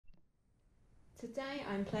Today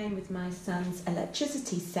I'm playing with my son's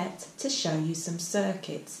electricity set to show you some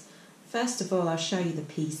circuits. First of all, I'll show you the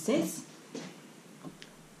pieces.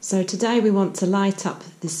 So today we want to light up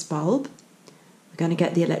this bulb. We're going to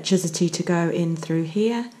get the electricity to go in through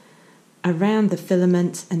here, around the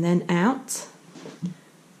filament and then out.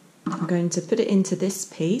 I'm going to put it into this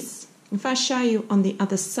piece. If I show you on the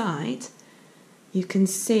other side, you can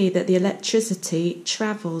see that the electricity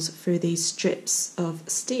travels through these strips of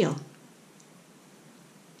steel.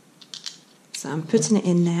 So I'm putting it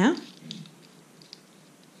in now.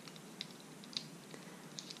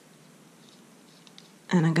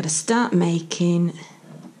 And I'm going to start making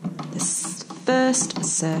this first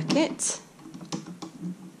circuit.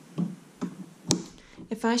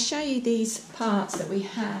 If I show you these parts that we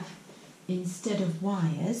have instead of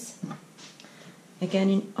wires,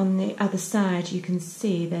 again on the other side you can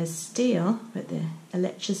see there's steel that the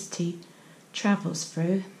electricity travels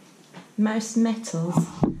through. Most metals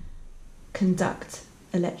conduct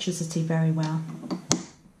electricity very well.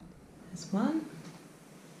 There's one.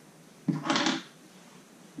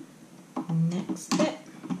 Next bit.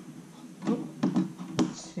 Oh,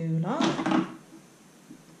 too long.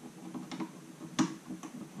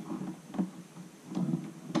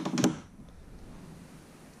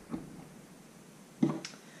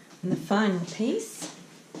 And the final piece.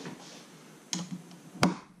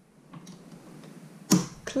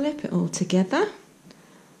 Clip it all together.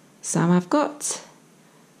 So I've got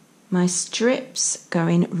my strips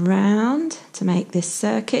going round to make this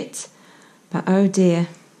circuit, but oh dear,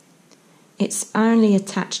 it's only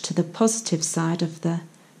attached to the positive side of the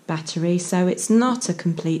battery, so it's not a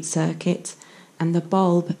complete circuit and the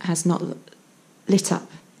bulb has not lit up.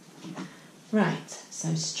 Right,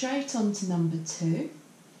 so straight on to number 2.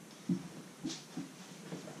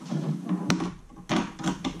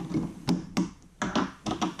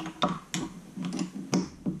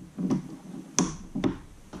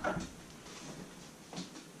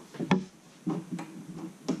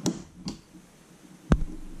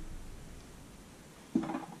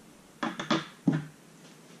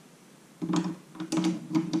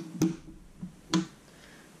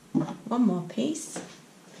 One more piece.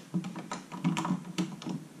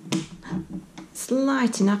 It's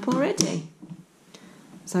lighting up already.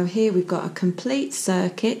 So here we've got a complete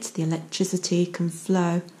circuit. The electricity can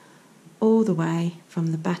flow all the way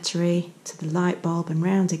from the battery to the light bulb and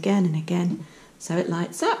round again and again, so it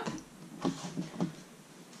lights up.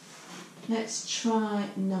 Let's try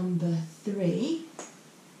number 3.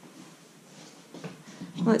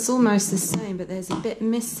 Well, it's almost the same, but there's a bit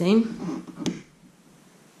missing.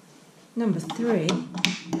 Number 3,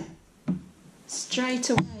 straight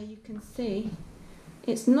away you can see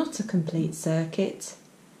it's not a complete circuit.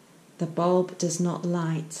 The bulb does not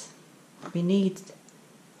light. We need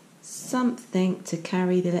something to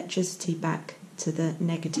carry the electricity back to the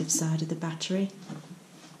negative side of the battery.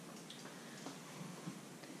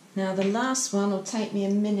 Now the last one will take me a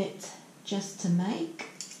minute just to make.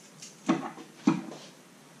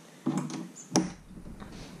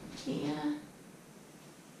 Here.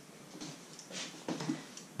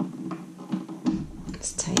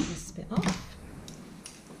 Let's take this bit off.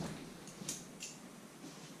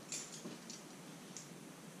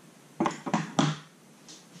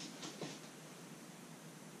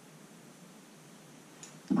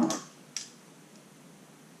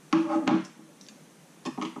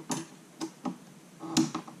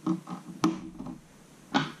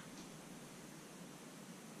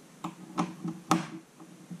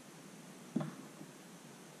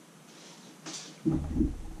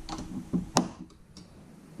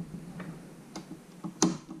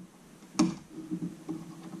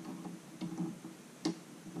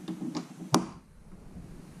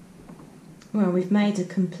 Well, we've made a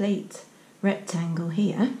complete rectangle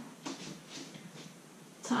here.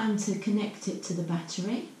 Time to connect it to the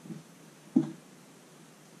battery.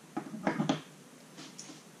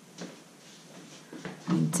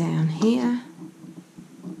 And down here.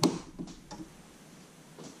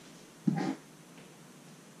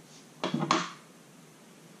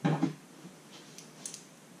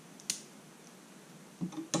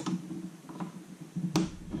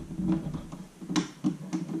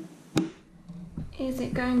 Is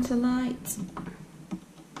it going to light?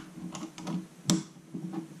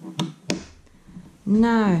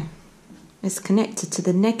 No, it's connected to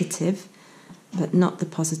the negative but not the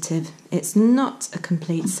positive. It's not a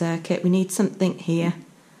complete circuit. We need something here.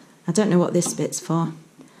 I don't know what this bit's for.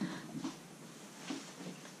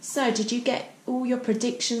 So did you get all your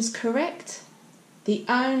predictions correct? The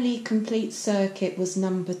only complete circuit was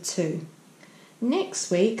number 2. Next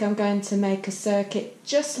week I'm going to make a circuit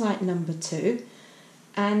just like number 2,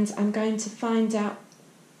 and I'm going to find out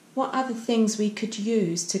what other things we could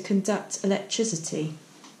use to conduct electricity.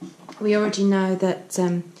 We already know that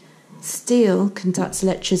steel conducts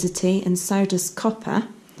electricity and so does copper,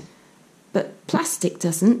 but plastic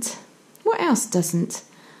doesn't. What else doesn't?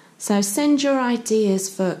 So send your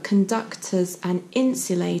ideas for conductors and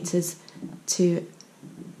insulators to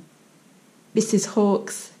Mrs.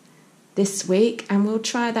 Hawkes this week, and we'll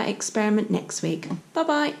try that experiment next week.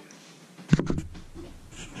 Bye-bye.